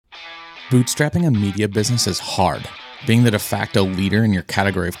Bootstrapping a media business is hard. Being the de facto leader in your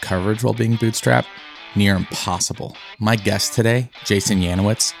category of coverage while being bootstrapped, near impossible. My guest today, Jason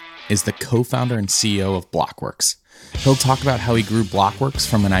Yanowitz, is the co-founder and CEO of Blockworks. He'll talk about how he grew Blockworks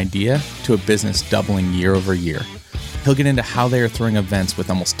from an idea to a business doubling year over year. He'll get into how they are throwing events with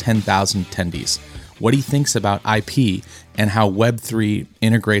almost 10,000 attendees, what he thinks about IP, and how Web3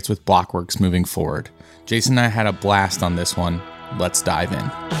 integrates with Blockworks moving forward. Jason and I had a blast on this one. Let's dive in.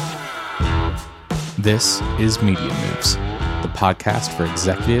 This is Media Moves, the podcast for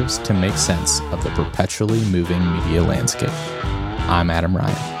executives to make sense of the perpetually moving media landscape. I'm Adam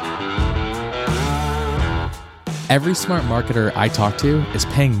Ryan. Every smart marketer I talk to is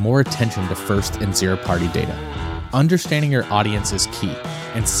paying more attention to first and zero-party data. Understanding your audience is key,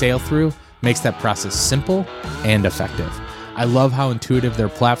 and Sailthrough makes that process simple and effective. I love how intuitive their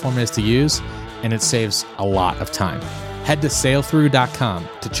platform is to use, and it saves a lot of time. Head to sailthrough.com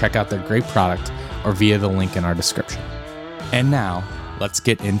to check out their great product or via the link in our description. And now, let's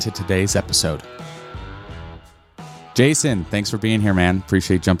get into today's episode. Jason, thanks for being here, man.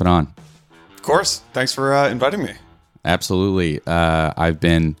 Appreciate jumping on. Of course. Thanks for inviting me. Absolutely. I've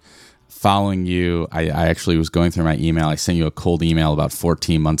been following you. I actually was going through my email. I sent you a cold email about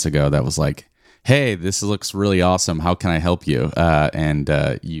 14 months ago that was like, hey, this looks really awesome. How can I help you? And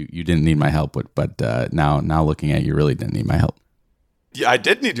you didn't need my help, but now looking at you, really didn't need my help. Yeah, I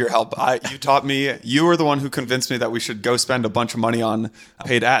did need your help. You taught me. You were the one who convinced me that we should go spend a bunch of money on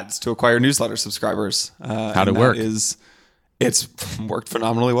paid ads to acquire newsletter subscribers. How'd it work? It's worked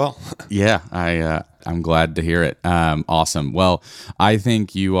phenomenally well. Yeah, I'm glad to hear it. Awesome. Well, I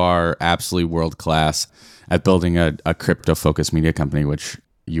think you are absolutely world-class at building a crypto-focused media company, which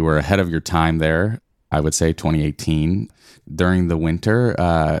you were ahead of your time there, I would say 2018. During the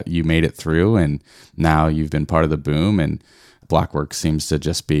winter, you made it through, and now you've been part of the boom, and Blockworks seems to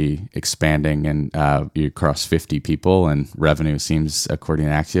just be expanding, and you cross 50 people, and revenue seems, according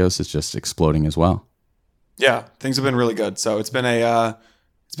to Axios, is just exploding as well. Yeah, things have been really good. So it's been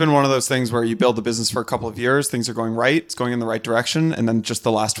one of those things where you build the business for a couple of years, things are going right, it's going in the right direction, and then just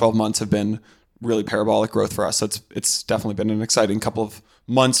the last 12 months have been really parabolic growth for us. So it's definitely been an exciting couple of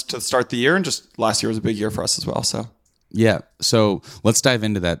months to start the year, and just last year was a big year for us as well. So yeah, so let's dive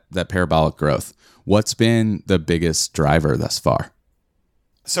into that parabolic growth. What's been the biggest driver thus far?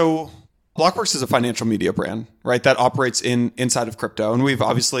 So Blockworks is a financial media brand, right? That operates inside of crypto. And we've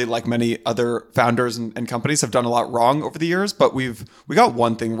obviously, like many other founders and companies, have done a lot wrong over the years, but we got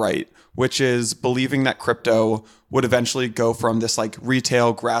one thing right, which is believing that crypto would eventually go from this like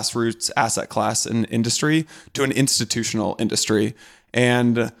retail grassroots asset class and industry to an institutional industry.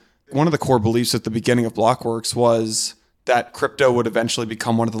 And one of the core beliefs at the beginning of Blockworks was that crypto would eventually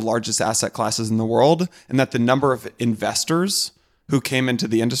become one of the largest asset classes in the world, and that the number of investors who came into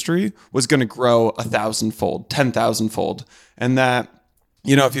the industry was going to grow 1,000-fold, 10,000-fold. And that,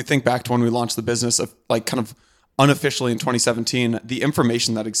 if you think back to when we launched the business, of like kind of unofficially in 2017, the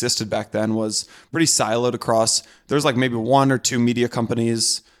information that existed back then was pretty siloed across, there's like maybe one or two media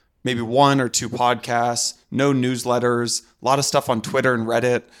companies, maybe one or two podcasts, no newsletters, a lot of stuff on Twitter and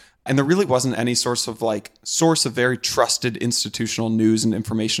Reddit. And there really wasn't any source of very trusted institutional news and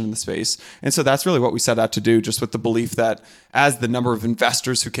information in the space. And so that's really what we set out to do, just with the belief that as the number of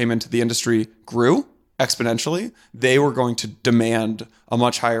investors who came into the industry grew exponentially, they were going to demand a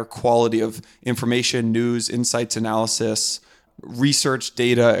much higher quality of information, news, insights, analysis, research,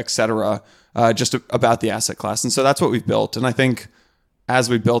 data, et cetera, just about the asset class. And so that's what we've built. And I think as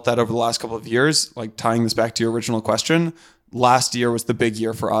we built that over the last couple of years, like tying this back to your original question, last year was the big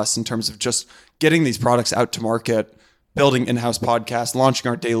year for us in terms of just getting these products out to market, building in-house podcasts, launching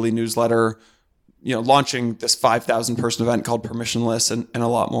our daily newsletter, launching this 5,000 person event called Permissionless, and a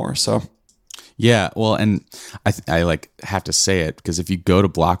lot more. So yeah, well, and I have to say it because if you go to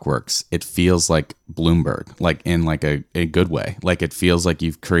Blockworks, it feels like Bloomberg, like in like a good way. Like it feels like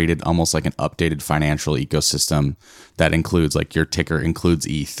you've created almost like an updated financial ecosystem that includes like your ticker includes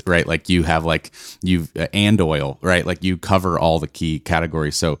ETH, right? Like you have and oil, right? Like you cover all the key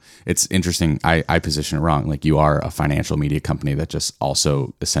categories. So it's interesting. I position it wrong. Like you are a financial media company that just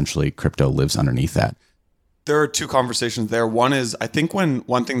also essentially crypto lives underneath that. There are two conversations there. One is, I think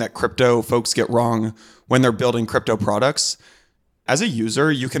one thing that crypto folks get wrong when they're building crypto products, as a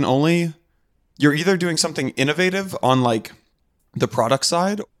user, you're either doing something innovative on like the product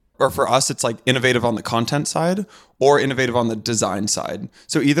side, or for us, it's like innovative on the content side or innovative on the design side.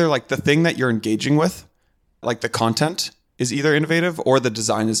 So either like the thing that you're engaging with, like the content is either innovative or the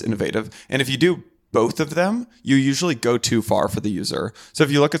design is innovative. And if you do both of them, you usually go too far for the user. So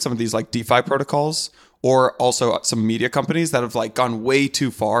if you look at some of these like DeFi protocols or also some media companies that have like gone way too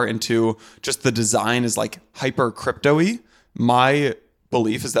far into just the design is like hyper crypto-y. My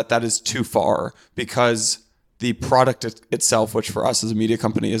belief is that that is too far, because the product itself, which for us as a media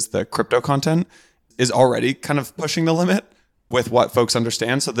company is the crypto content, is already kind of pushing the limit with what folks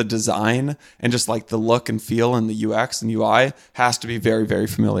understand. So the design and just like the look and feel and the UX and UI has to be very, very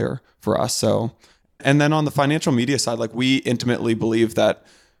familiar for us. So, and then on the financial media side, like we intimately believe that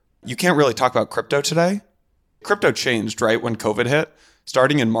you can't really talk about crypto today. Crypto changed, right? When COVID hit,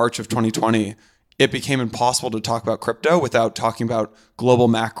 starting in March of 2020, it became impossible to talk about crypto without talking about global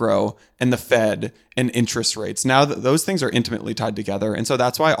macro and the Fed and interest rates. Now those things are intimately tied together. And so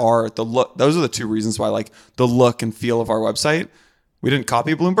that's why those are the two reasons why like the look and feel of our website, we didn't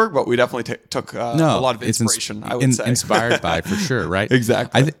copy Bloomberg, but we definitely took a lot of inspiration, I would say. Inspired by, for sure, right?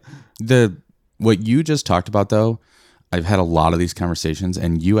 Exactly. What you just talked about, though, I've had a lot of these conversations,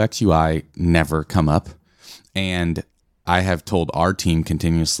 and UX, UI never come up. And I have told our team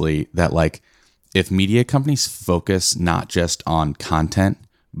continuously that, like, if media companies focus not just on content,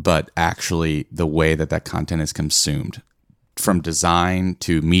 but actually the way that that content is consumed, from design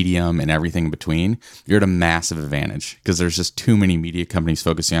to medium and everything in between, you're at a massive advantage, because there's just too many media companies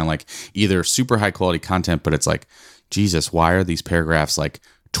focusing on like either super high quality content, but it's like, Jesus, why are these paragraphs like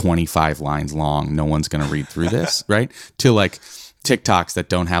 25 lines long? No one's going to read through this, right? To like TikToks that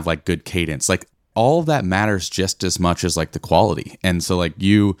don't have like good cadence. Like all of that matters just as much as like the quality. And so like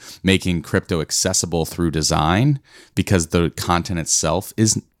you making crypto accessible through design, because the content itself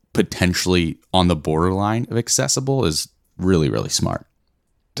is potentially on the borderline of accessible, is really, really smart.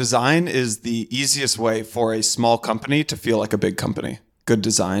 Design is the easiest way for a small company to feel like a big company. Good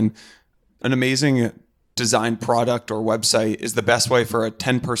design. An amazing design product or website is the best way for a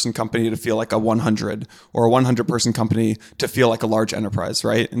 10-person company to feel like a 100, or a 100-person company to feel like a large enterprise,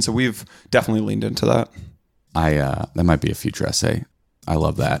 right? And so we've definitely leaned into that. That might be a future essay. I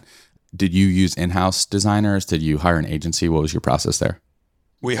love that. Did you use in-house designers? Did you hire an agency? What was your process there?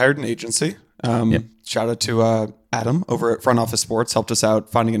 We hired an agency. Shout out to Adam over at Front Office Sports, helped us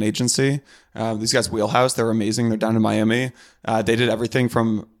out finding an agency. These guys, Wheelhouse, they're amazing. They're down in Miami. They did everything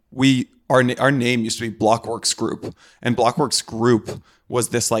from our name used to be Blockworks Group, and Blockworks Group was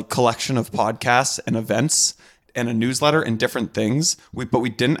this like collection of podcasts and events and a newsletter and different things. But we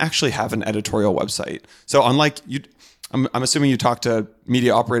didn't actually have an editorial website. So unlike you, I'm assuming you talk to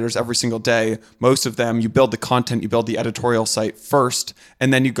media operators every single day. Most of them, you build the content, you build the editorial site first,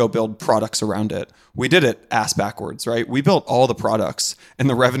 and then you go build products around it. We did it ass backwards, right? We built all the products and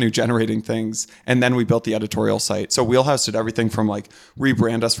the revenue generating things, and then we built the editorial site. So Wheelhouse did everything from like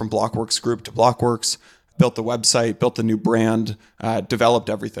rebrand us from Blockworks Group to Blockworks, built the website, built the new brand, developed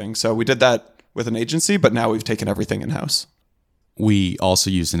everything. So we did that with an agency, but now we've taken everything in-house. We also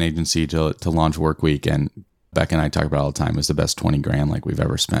used an agency to launch Workweek, and Beck and I talk about it all the time. It was the best 20 grand like we've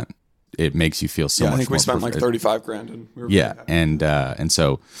ever spent. It makes you feel so much more. I think we spent like 35 grand. And we were and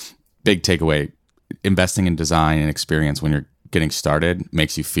so big takeaway, investing in design and experience when you're getting started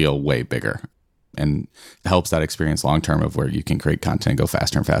makes you feel way bigger and helps that experience long-term of where you can create content and go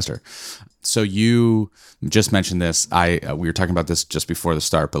faster and faster. So you just mentioned this. We were talking about this just before the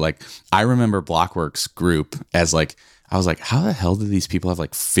start, but like I remember Blockworks Group as like, I was like, how the hell do these people have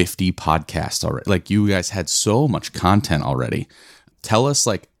like 50 podcasts already? Like you guys had so much content already. Tell us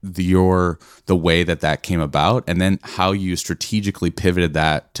like the way that came about, and then how you strategically pivoted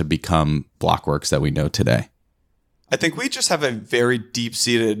that to become Blockworks that we know today. I think we just have a very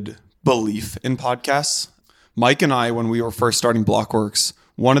deep-seated belief in podcasts. Mike and I, when we were first starting Blockworks,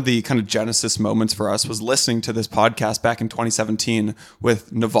 one of the kind of genesis moments for us was listening to this podcast back in 2017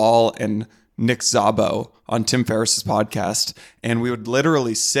 with Naval and Nick Szabo on Tim Ferriss's podcast. And we would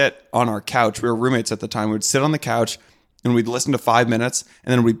literally sit on our couch. We were roommates at the time. We would sit on the couch and we'd listen to 5 minutes,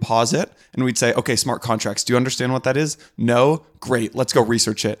 and then we'd pause it and we'd say, okay, smart contracts. Do you understand what that is? No? Great. Let's go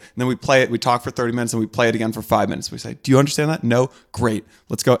research it. And then we play it. We talk for 30 minutes and we play it again for 5 minutes. We say, do you understand that? No? Great.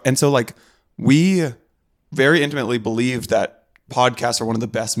 Let's go. And so like we very intimately believe that podcasts are one of the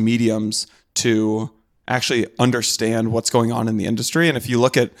best mediums to actually understand what's going on in the industry. And if you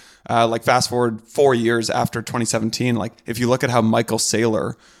look at like fast forward 4 years after 2017, like if you look at how Michael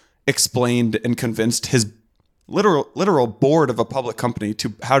Saylor explained and convinced his literal board of a public company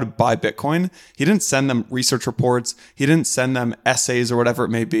to how to buy Bitcoin, he didn't send them research reports. He didn't send them essays or whatever it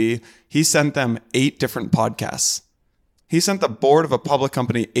may be. He sent them 8 different podcasts. He sent the board of a public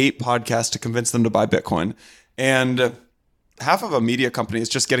company 8 podcasts to convince them to buy Bitcoin. And half of a media company is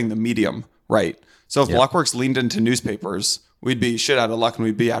just getting the medium right. So if Blockworks leaned into newspapers, we'd be shit out of luck and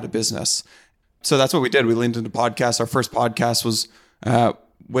we'd be out of business. So that's what we did. We leaned into podcasts. Our first podcast was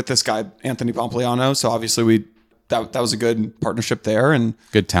with this guy, Anthony Pompliano. So obviously that was a good partnership there, and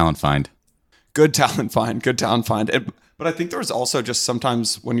good talent find. Good talent find. But I think there was also just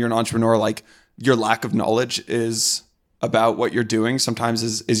sometimes when you're an entrepreneur, like your lack of knowledge is about what you're doing. Sometimes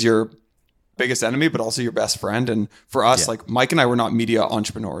is your biggest enemy, but also your best friend. And for us, like Mike and I were not media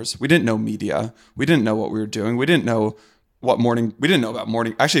entrepreneurs. We didn't know media. We didn't know what we were doing. We didn't know about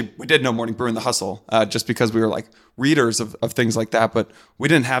morning. Actually, we did know Morning Brew and The Hustle, just because we were like readers of things like that. But we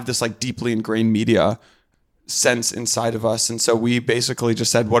didn't have this like deeply ingrained media sense inside of us. And so we basically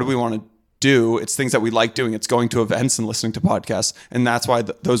just said, what do we want to do? It's things that we like doing. It's going to events and listening to podcasts. And that's why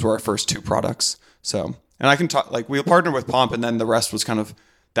those were our first 2 products. So, and I can talk, like we partnered with Pomp, and then the rest was kind of,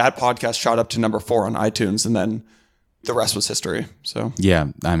 that podcast shot up to number 4 on iTunes, and then the rest was history. So yeah,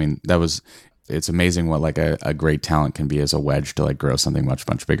 I mean, it's amazing what like a great talent can be as a wedge to like grow something much,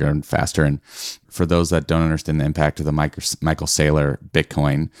 much bigger and faster. And for those that don't understand the impact of the Michael Saylor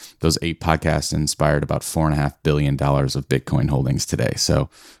Bitcoin, those 8 podcasts inspired about $4.5 billion of Bitcoin holdings today. So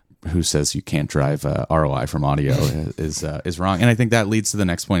who says you can't drive ROI from audio is wrong. And I think that leads to the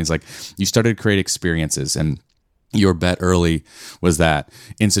next point. Is like you started to create experiences, and your bet early was that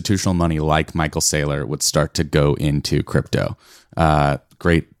institutional money like Michael Saylor would start to go into crypto.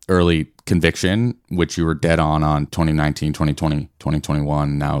 Great early conviction, which you were dead on 2019, 2020,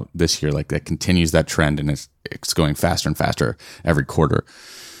 2021. Now this year, like that continues that trend, and it's going faster and faster every quarter.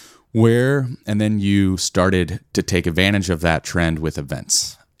 And then you started to take advantage of that trend with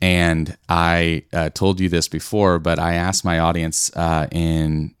events. And I told you this before, but I asked my audience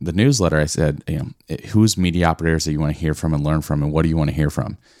in the newsletter, I said, who's media operators that you want to hear from and learn from, and what do you want to hear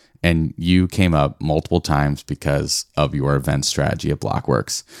from? And you came up multiple times because of your event strategy at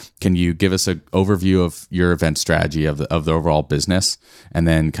Blockworks. Can you give us an overview of your event strategy of the overall business, and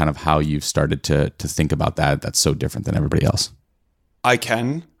then kind of how you've started to think about that that's so different than everybody else? I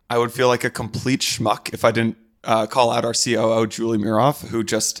would feel like a complete schmuck if I didn't call out our COO, Julie Miroff, who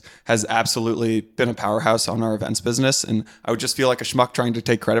just has absolutely been a powerhouse on our events business. And I would just feel like a schmuck trying to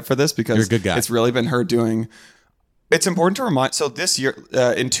take credit for this, because you're a good guy. It's really been her doing. It's important to remind. So this year,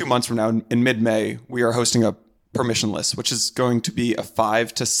 in 2 months from now, in mid-May, we are hosting a Permissionless, which is going to be a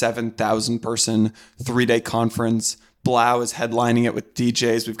 5,000 to 7,000 person 3-day conference. Blau is headlining it with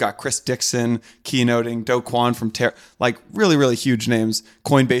DJs. We've got Chris Dixon keynoting, Do Kwon from like really, really huge names.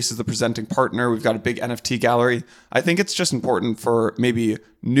 Coinbase is the presenting partner. We've got a big NFT gallery. I think it's just important for maybe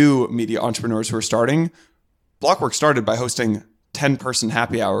new media entrepreneurs who are starting. Blockworks started by hosting 10-person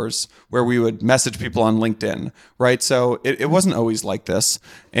happy hours where we would message people on LinkedIn, right? So it wasn't always like this.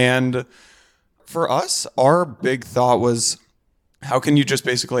 And for us, our big thought was, how can you just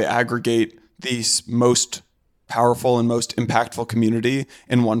basically aggregate these most powerful and most impactful community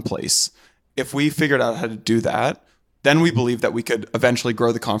in one place? If we figured out how to do that, then we believe that we could eventually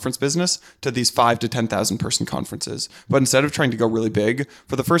grow the conference business to these 5,000 to 10,000 person conferences. But instead of trying to go really big,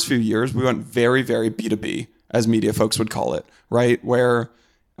 for the first few years, we went very, very B2B, as media folks would call it, right? Where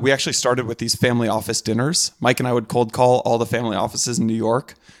we actually started with these family office dinners. Mike and I would cold call all the family offices in New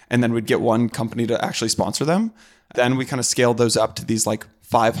York, and then we'd get one company to actually sponsor them. Then we kind of scaled those up to these like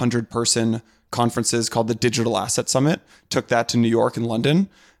 500 person conferences called the Digital Asset Summit, took that to New York and London,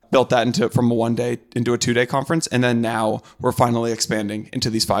 built that from a 1-day into a 2-day conference. And then now we're finally expanding into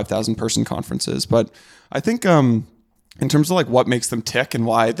these 5,000 person conferences. But I think in terms of like what makes them tick and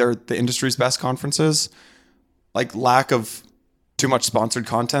why they're the industry's best conferences, like lack of too much sponsored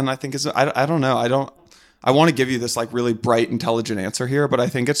content, I think I don't know. I want to give you this like really bright, intelligent answer here, but I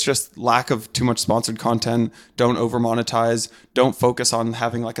think it's just lack of too much sponsored content. Don't over monetize. Don't focus on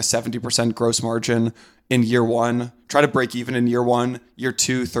having like a 70% gross margin in year 1. Try to break even in year 1, year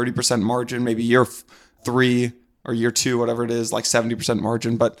 2, 30% margin, maybe year 3 or year 2, whatever it is, like 70%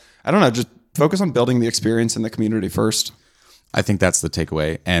 margin. But I don't know, just focus on building the experience in the community first. I think that's the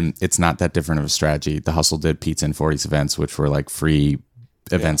takeaway. And it's not that different of a strategy. The Hustle did Pizza and 40s events, which were like free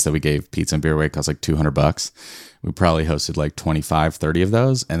events that we gave pizza and beer away, cost like $200. We probably hosted like 25, 30 of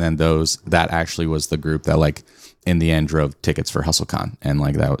those. And then that actually was the group that like in the end drove tickets for HustleCon, and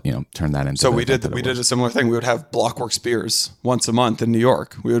like that, turned that into. So we did a similar thing. We would have Blockworks beers once a month in New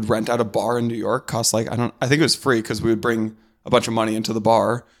York. We would rent out a bar in New York, cost like, I think it was free, because we would bring a bunch of money into the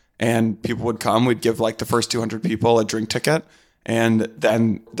bar and people would come. We'd give like the first 200 people a drink ticket. And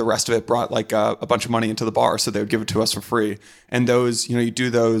then the rest of it brought like a bunch of money into the bar. So they would give it to us for free. And those, you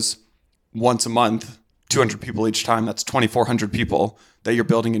do those once a month, 200 people each time. That's 2,400 people that you're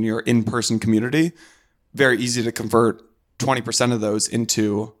building in your in-person community. Very easy to convert 20% of those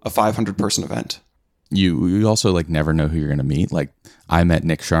into a 500 person event. you also like never know who you're going to meet. Like I met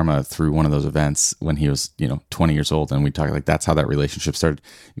Nick Sharma through one of those events when he was, 20 years old. And we talked like, that's how that relationship started.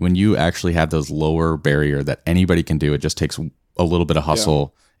 When you actually have those lower barrier that anybody can do, it just takes a little bit of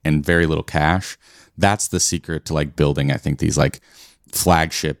hustle and very little cash. That's the secret to like building, I think, these like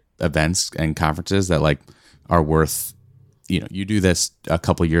flagship events and conferences that like are worth, you do this a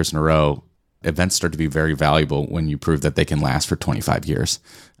couple of years in a row, events start to be very valuable when you prove that they can last for 25 years.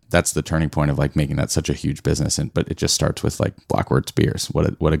 That's the turning point of like making that such a huge business. But it just starts with like Blockworks beers. What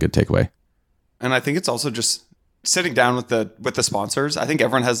a good takeaway. And I think it's also just sitting down with the sponsors. I think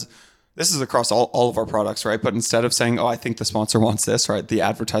everyone has, this is across all of our products, right? But instead of saying, oh, I think the sponsor wants this, right? The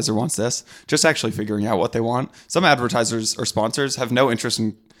advertiser wants this, just actually figuring out what they want. Some advertisers or sponsors have no interest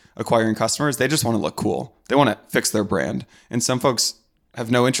in acquiring customers. They just want to look cool. They want to fix their brand. And some folks have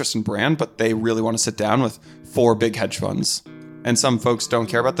no interest in brand, but they really want to sit down with 4 big hedge funds. And some folks don't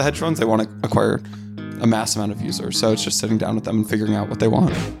care about the hedge funds. They want to acquire a mass amount of users. So it's just sitting down with them and figuring out what they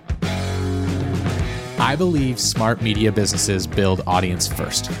want. I believe smart media businesses build audience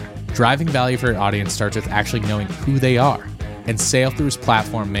first. Driving value for your audience starts with actually knowing who they are. And Sailthrough's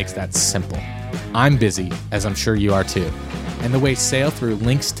platform makes that simple. I'm busy, as I'm sure you are too. And the way Sailthrough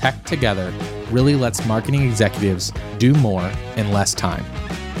links tech together really lets marketing executives do more in less time.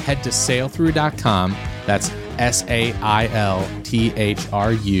 Head to sailthrough.com, that's SAILTHRU.com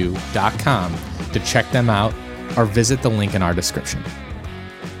to check them out or visit the link in our description.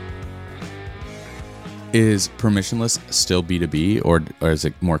 Is permissionless still B2B or is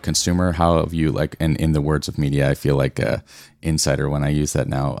it more consumer? How have you like, and in the words of media, I feel like a insider when I use that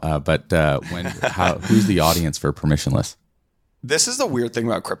now, who's the audience for permissionless? This is the weird thing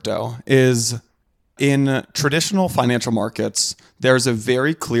about crypto is in traditional financial markets, there's a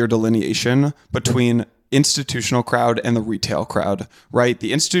very clear delineation between institutional crowd and the retail crowd, right?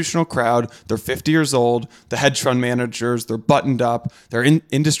 The institutional crowd, they're 50 years old, the hedge fund managers, they're buttoned up, they're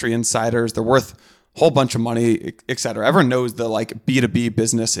industry insiders, they're worth a whole bunch of money, et cetera. Everyone knows the like B2B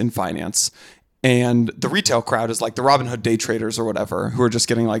business in finance. And the retail crowd is like the Robinhood day traders or whatever, who are just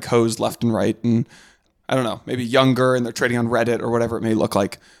getting like hosed left and right. And I don't know, maybe younger and they're trading on Reddit or whatever it may look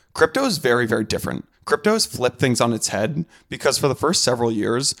like. Crypto is very, very different. Crypto has flipped things on its head because for the first several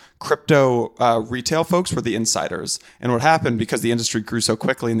years, crypto retail folks were the insiders. And what happened because the industry grew so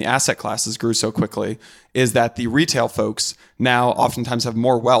quickly and the asset classes grew so quickly is that the retail folks now oftentimes have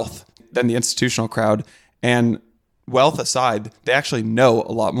more wealth than the institutional crowd. And wealth aside, they actually know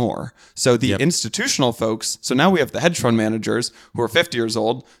a lot more. So the institutional folks, so now we have the hedge fund managers who are 50 years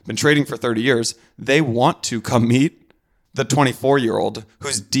old, been trading for 30 years. They want to come meet the 24-year-old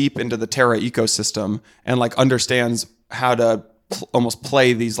who's deep into the Terra ecosystem and like understands how to almost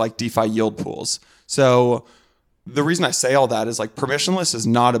play these like DeFi yield pools. So the reason I say all that is like permissionless is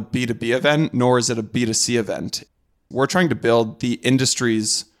not a B2B event, nor is it a B2C event. We're trying to build the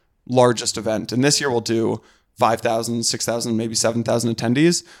industry's largest event. And this year we'll do 5,000, 6,000, maybe 7,000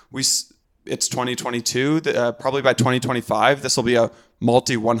 attendees. It's 2022. Probably by 2025, this will be a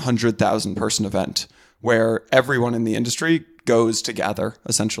multi 100,000 person event where everyone in the industry goes to gather,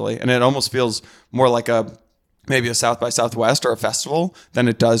 essentially. And it almost feels more like maybe a South by Southwest or a festival than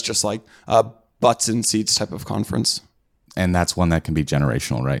it does just like a butts in seats type of conference. And that's one that can be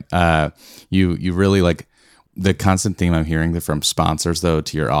generational, right? You really like the constant theme I'm hearing from sponsors though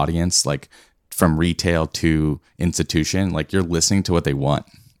to your audience, like from retail to institution, like you're listening to what they want.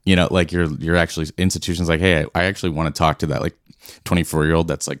 Like you're actually institutions like, hey, I actually want to talk to that like 24-year-old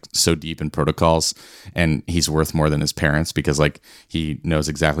that's like so deep in protocols and he's worth more than his parents because like he knows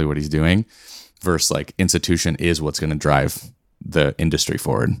exactly what he's doing versus like institution is what's going to drive the industry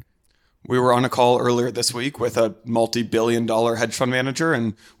forward. We were on a call earlier this week with a multi-billion-dollar hedge fund manager,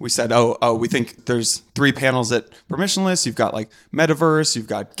 and we said, oh, we think there's 3 panels at Permissionless. You've got like metaverse, you've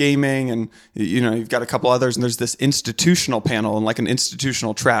got gaming, and you've got a couple others, and there's this institutional panel and like an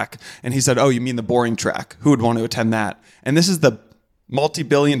institutional track. And he said, oh, you mean the boring track? Who would want to attend that? And this is the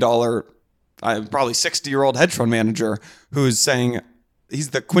multi-billion-dollar, probably 60-year-old hedge fund manager who's saying,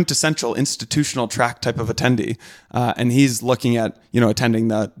 he's the quintessential institutional track type of attendee. And he's looking at, attending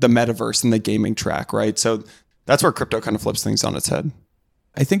the metaverse and the gaming track, right? So that's where crypto kind of flips things on its head.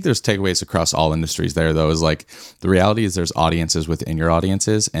 I think there's takeaways across all industries there, though, is like the reality is there's audiences within your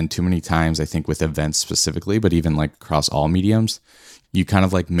audiences. And too many times, I think with events specifically, but even like across all mediums, you kind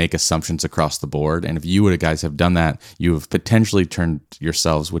of like make assumptions across the board. And if you would guys have done that, you have potentially turned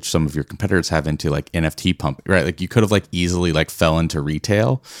yourselves, which some of your competitors have, into like NFT pump, right? Like you could have like easily like fell into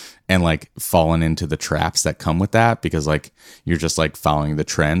retail and like fallen into the traps that come with that because like you're just like following the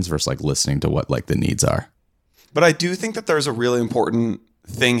trends versus like listening to what like the needs are. But I do think that there's a really important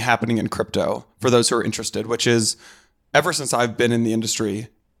thing happening in crypto for those who are interested, which is ever since I've been in the industry,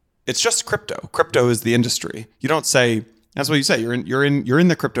 it's just crypto. Crypto is the industry. You don't say, that's what you say. You're in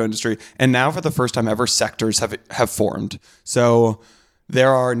the crypto industry. And now for the first time ever, sectors have formed. So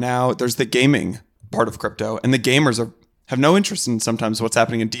there's the gaming part of crypto, and the gamers have no interest in sometimes what's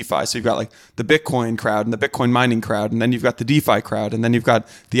happening in DeFi. So you've got like the Bitcoin crowd and the Bitcoin mining crowd, and then you've got the DeFi crowd, and then you've got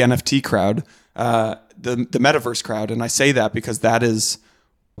the NFT crowd, the metaverse crowd. And I say that because that is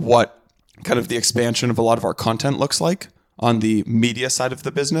what kind of the expansion of a lot of our content looks like. On the media side of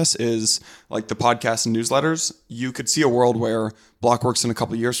the business is like the podcasts and newsletters. You could see a world where Blockworks in a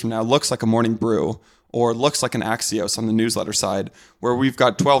couple of years from now looks like a Morning Brew or looks like an Axios on the newsletter side, where we've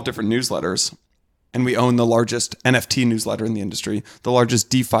got 12 different newsletters and we own the largest NFT newsletter in the industry, the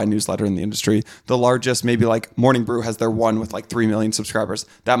largest DeFi newsletter in the industry, the largest, maybe like Morning Brew has their one with like 3 million subscribers.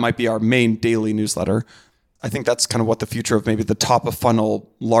 That might be our main daily newsletter. I think that's kind of what the future of maybe the top of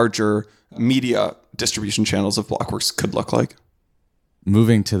funnel, larger media distribution channels of Blockworks could look like.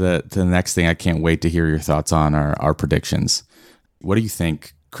 Moving to the next thing, I can't wait to hear your thoughts on our predictions. What do you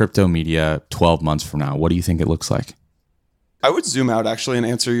think crypto media 12 months from now, what do you think it looks like? I would zoom out actually and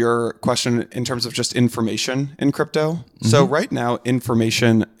answer your question in terms of just information in crypto. Mm-hmm. So right now,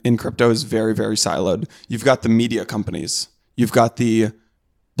 information in crypto is very, very siloed. You've got the media companies. You've got the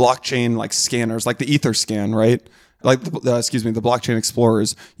blockchain like scanners, like the Etherscan, right? Like the blockchain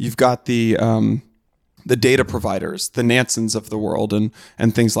explorers. You've got the data providers, the Nansons of the world, and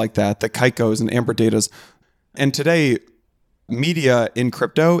things like that, the Kaikos and Amber Datas. And today, media in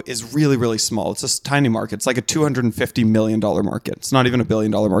crypto is really, really small. It's a tiny market. It's like a $250 million market. It's not even a $1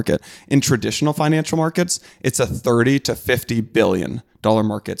 billion market. In traditional financial markets, it's a $30 to $50 billion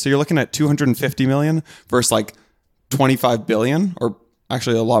market. So you're looking at 250 million versus like 25 billion, or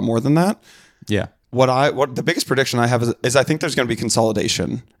actually a lot more than that. Yeah. What the biggest prediction I have is I think there's going to be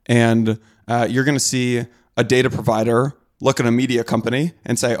consolidation, and you're going to see a data provider look at a media company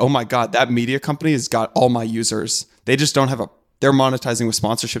and say, oh my God, that media company has got all my users. They just don't have they're monetizing with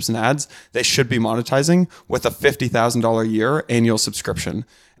sponsorships and ads. They should be monetizing with a $50,000 a year annual subscription.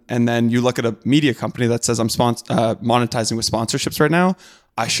 And then you look at a media company that says, I'm monetizing with sponsorships right now.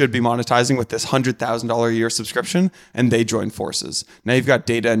 I should be monetizing with this $100,000 a year subscription, and they join forces. Now you've got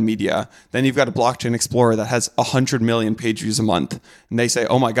data and media. Then you've got a blockchain explorer that has 100 million page views a month. And they say,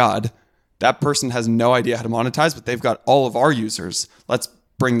 oh my God, that person has no idea how to monetize, but they've got all of our users. Let's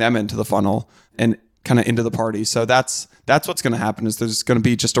bring them into the funnel and kind of into the party. So that's what's going to happen, is there's going to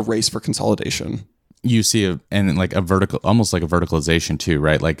be just a race for consolidation. You see almost like a verticalization too,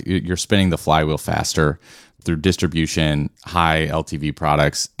 right? Like you're spinning the flywheel faster through distribution, high LTV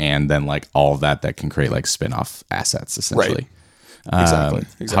products, and then like all of that can create like spin-off assets essentially. Right.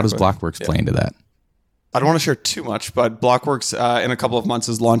 Exactly. How does Blockworks play into that? I don't want to share too much, but Blockworks in a couple of months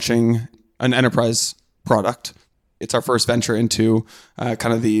is launching an enterprise product. It's our first venture into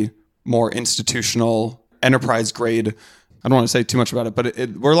kind of the more institutional enterprise grade. I don't want to say too much about it, but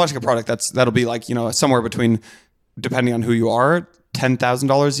we're launching a product that'll be like, somewhere between, depending on who you are,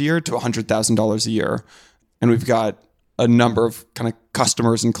 $10,000 a year to $100,000 a year. And we've got a number of kind of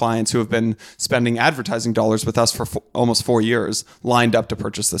customers and clients who have been spending advertising dollars with us for almost 4 years lined up to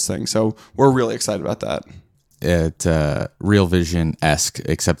purchase this thing. So we're really excited about that. Real Vision-esque,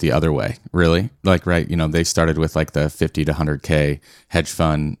 except the other way, really. Like, right, they started with like the 50 to 100K hedge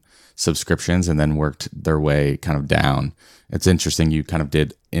fund subscriptions and then worked their way kind of down. It's interesting. You kind of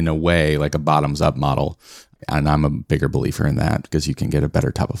did, in a way, like a bottoms up model. And I'm a bigger believer in that because you can get a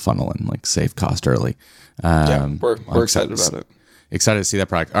better top of funnel and like save cost early. We're excited about it. Excited to see that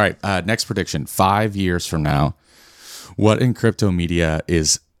product. All right. Next prediction, 5 years from now, what in crypto media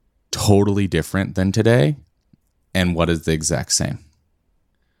is totally different than today? And what is the exact same?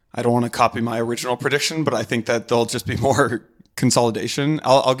 I don't want to copy my original prediction, but I think that there'll just be more consolidation.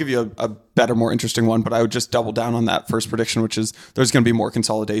 I'll give you a better, more interesting one, but I would just double down on that first prediction, which is there's going to be more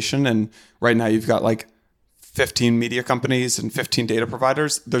consolidation. And right now you've got like 15 media companies and 15 data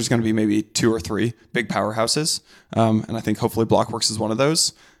providers. There's going to be maybe 2 or 3 big powerhouses. And I think hopefully Blockworks is one of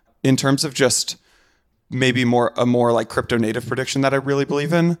those. In terms of just maybe a more like crypto native prediction that I really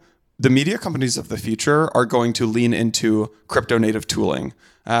believe in, the media companies of the future are going to lean into crypto native tooling,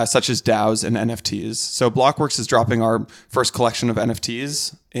 such as DAOs and NFTs. So Blockworks is dropping our first collection of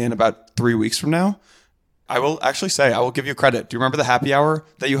NFTs in about 3 weeks from now. I will give you credit. Do you remember the happy hour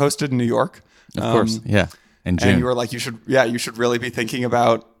that you hosted in New York? Of course, yeah. In June. And you were like, you should really be thinking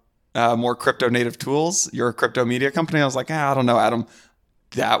about more crypto native tools. You're a crypto media company. I was like, I don't know, Adam.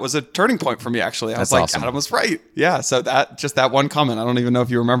 that was a turning point for me, actually. I was That's like, awesome. Adam was right. Yeah. So that one comment, I don't even know if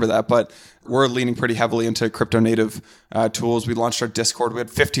you remember that, but we're leaning pretty heavily into crypto native tools. We launched our Discord. We had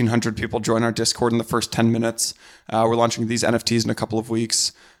 1,500 people join our Discord in the first 10 minutes. We're launching these NFTs in a couple of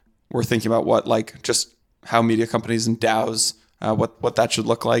weeks. We're thinking about just how media companies and DAOs, what that should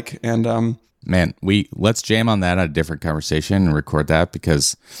look like. And man, let's jam on that at a different conversation and record that,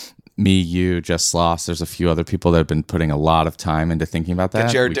 because me, you, Jess Sloss, there's a few other people that have been putting a lot of time into thinking about that.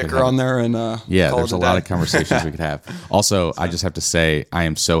 get Jared Dicker on there and there's a lot of conversations we could have. Also, I just have to say, I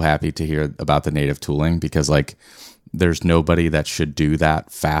am so happy to hear about the native tooling, because there's nobody that should do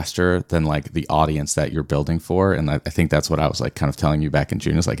that faster than the audience that you're building for. And I think that's what I was kind of telling you back in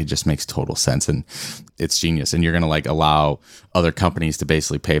June, is it just makes total sense and it's genius. And you're going to allow other companies to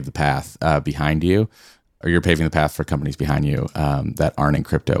basically pave the path behind you, or you're paving the path for companies behind you that aren't in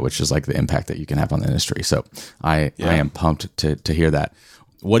crypto, which is the impact that you can have on the industry. So I am pumped to hear that.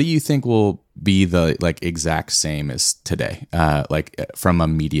 What do you think will be the exact same as today, from a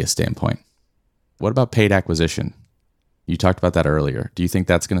media standpoint? What about paid acquisition? You talked about that earlier. Do you think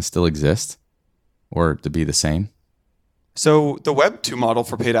that's going to still exist or to be the same? So the Web 2 model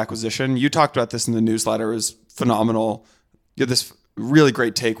for paid acquisition, you talked about this in the newsletter, is phenomenal. You have this really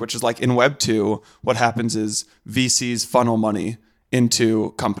great take, which is in Web 2, what happens is VCs funnel money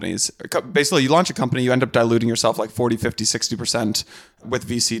into companies. Basically, you launch a company, you end up diluting yourself 40, 50, 60% with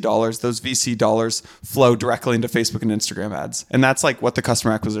VC dollars. Those VC dollars flow directly into Facebook and Instagram ads. And that's what the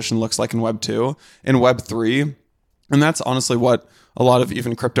customer acquisition looks like in Web 2. In Web 3, and that's honestly what a lot of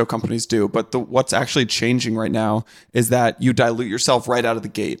even crypto companies do. But what's actually changing right now is that you dilute yourself right out of the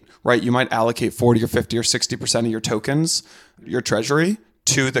gate, right? You might allocate 40 or 50 or 60% of your tokens, your treasury,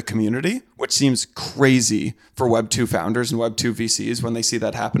 to the community, which seems crazy for Web 2 founders and Web 2 VCs when they see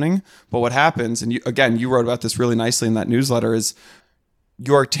that happening. But what happens, and you wrote about this really nicely in that newsletter, is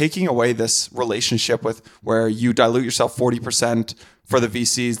you are taking away this relationship with where you dilute yourself 40% for the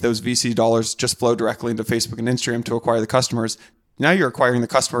VCs. Those VC dollars just flow directly into Facebook and Instagram to acquire the customers. Now you're acquiring the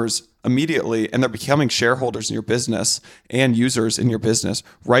customers immediately, and they're becoming shareholders in your business and users in your business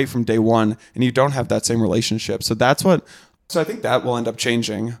right from day one, and you don't have that same relationship. So I think that will end up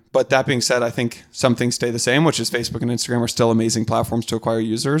changing. But that being said, I think some things stay the same, which is Facebook and Instagram are still amazing platforms to acquire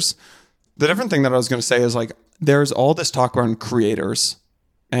users. The different thing that I was going to say is there's all this talk around creators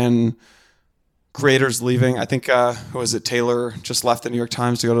and creators leaving. I think, who was it? Taylor just left the New York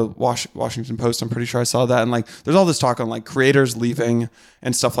Times to go to Washington Post. I'm pretty sure I saw that. And there's all this talk on creators leaving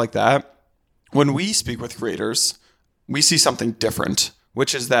and stuff like that. When we speak with creators, we see something different,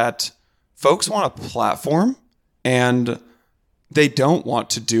 which is that folks want a platform and they don't want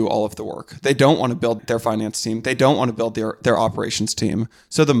to do all of the work. They don't want to build their finance team. They don't want to build their operations team.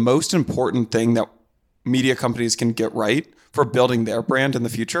 So the most important thing that media companies can get right for building their brand in the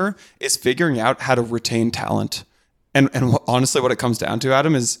future is figuring out how to retain talent. And honestly, what it comes down to,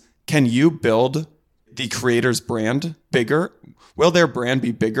 Adam, is can you build the creator's brand bigger? Will their brand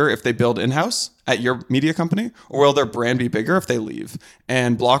be bigger if they build in-house at your media company, or will their brand be bigger if they leave?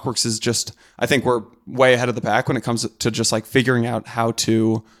 And Blockworks is just, I think we're way ahead of the pack when it comes to just figuring out how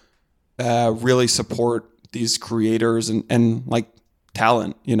to really support these creators and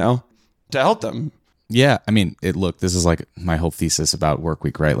talent, to help them. Yeah, I mean, this is my whole thesis about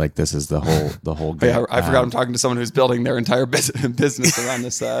Workweek, right? This is the whole game. Yeah, I forgot I'm talking to someone who's building their entire business around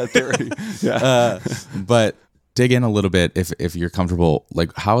this theory. Yeah. But dig in a little bit if you're comfortable.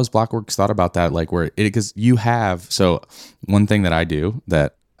 How has Blockworks thought about that? Because you have, so one thing that I do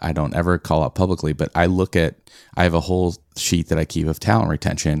that I don't ever call out publicly, but I have a whole sheet that I keep of talent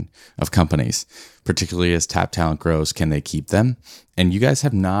retention of companies, particularly as tap talent grows, can they keep them? And you guys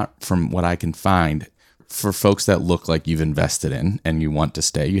have not, from what I can find, for folks that look like you've invested in and you want to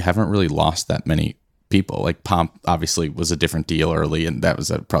stay, you haven't really lost that many people. Pomp obviously was a different deal early, and that was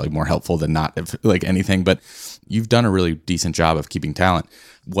probably more helpful than not anything, but you've done a really decent job of keeping talent.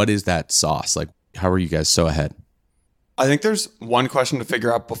 What is that sauce? How are you guys so ahead? I think there's one question to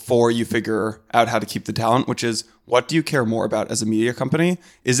figure out before you figure out how to keep the talent, which is, what do you care more about as a media company?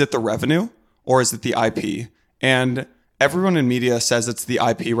 Is it the revenue or is it the IP? And everyone in media says it's the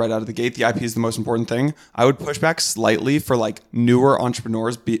IP right out of the gate. The IP is the most important thing. I would push back slightly for newer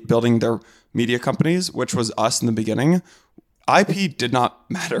entrepreneurs building their media companies, which was us in the beginning. IP did not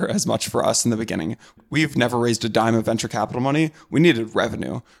matter as much for us in the beginning. We've never raised a dime of venture capital money. We needed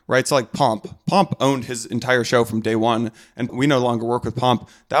revenue, right? So like Pomp owned his entire show from day one, and we no longer work with Pomp.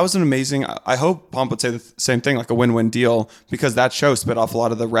 That was an amazing, I hope Pomp would say the same thing, like a win-win deal, because that show spit off a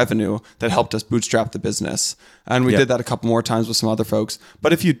lot of the revenue that helped us bootstrap the business. And we did that a couple more times with some other folks.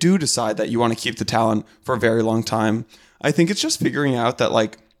 But if you do decide that you want to keep the talent for a very long time, I think it's just figuring out that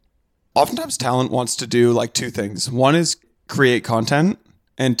like, oftentimes talent wants to do like two things. One is create content,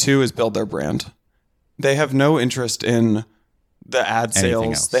 and two is build their brand. They have no interest in the ad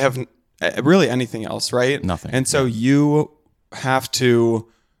sales. They have really anything else, right? Nothing. And so you have to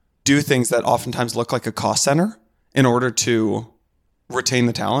do things that oftentimes look like a cost center in order to retain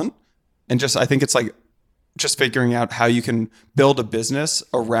the talent. And just, I think it's like just figuring out how you can build a business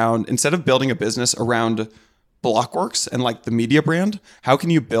around, instead of building a business around Blockworks and like the media brand, how can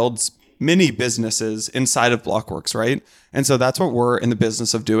you build mini businesses inside of Blockworks, right? And so that's what we're in the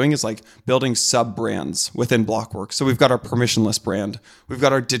business of doing, is like building sub brands within Blockworks. So we've got our permissionless brand. We've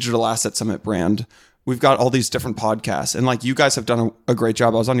got our Digital Asset Summit brand. We've got all these different podcasts. And like you guys have done a great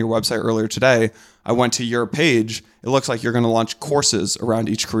job. I was on your website earlier today. I went to your page. It looks like you're going to launch courses around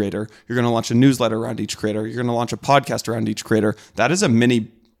each creator. You're going to launch a newsletter around each creator. You're going to launch a podcast around each creator. That is a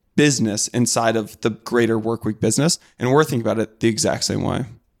mini business inside of the greater Workweek business. And we're thinking about it the exact same way.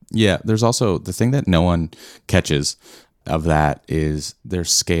 Yeah, there's also the thing that no one catches of that is their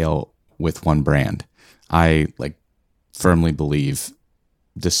scale with one brand. I like firmly believe,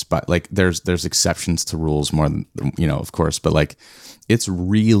 despite like there's exceptions to rules more than, of course, but like it's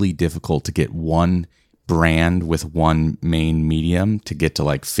really difficult to get one brand with one main medium to get to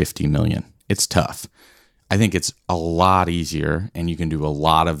like 50 million. It's tough. I think it's a lot easier, and you can do a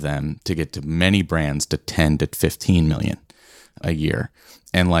lot of them to get to many brands to 10 to 15 million a year.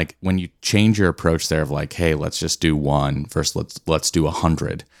 And like when you change your approach there of like, hey, let's just do one versus let's do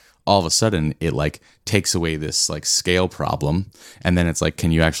 100, all of a sudden it like takes away this like scale problem. And then it's like,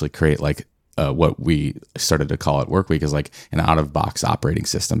 can you actually create like what we started to call at Workweek is like an out of box operating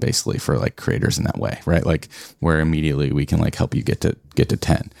system basically for like creators in that way, right? Like where immediately we can like help you get to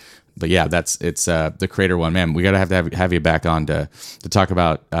 10. But yeah, it's the creator one, man. We gotta have you back on to talk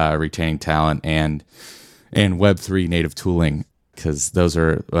about retaining talent and Web3 native tooling, because those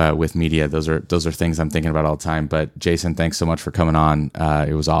are with media. Those are things I'm thinking about all the time. But Jason, thanks so much for coming on.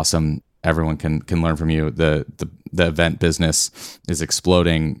 It was awesome. Everyone can learn from you. The event business is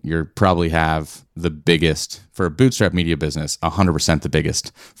exploding. You probably have the biggest, for a Bootstrap media business, 100% the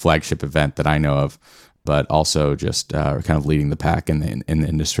biggest flagship event that I know of. But also just kind of leading the pack in the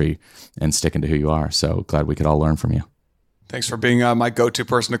industry and sticking to who you are. So glad we could all learn from you. Thanks for being my go-to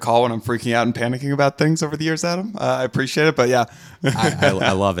person to call when I'm freaking out and panicking about things over the years, Adam. I appreciate it, but yeah.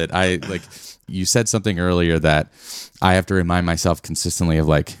 I love it. I like you said something earlier that I have to remind myself consistently of,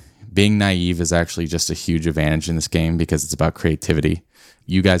 like, being naive is actually just a huge advantage in this game because it's about creativity.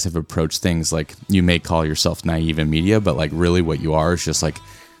 You guys have approached things like, you may call yourself naive in media, but like really what you are is just like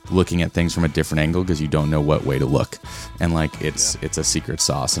looking at things from a different angle because you don't know what way to look. And like it's a secret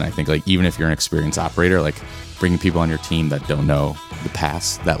sauce. And I think like even if you're an experienced operator, like bringing people on your team that don't know the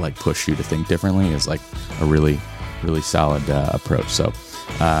past that like push you to think differently is like a really, really solid approach. So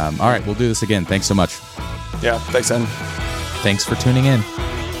all right, we'll do this again. Thanks so much. Yeah, thanks, Ed. Thanks for tuning in.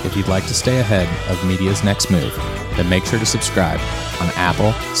 If you'd like to stay ahead of media's next move, then make sure to subscribe on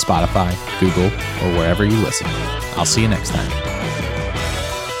Apple, Spotify, Google, or wherever you listen. I'll see you next time.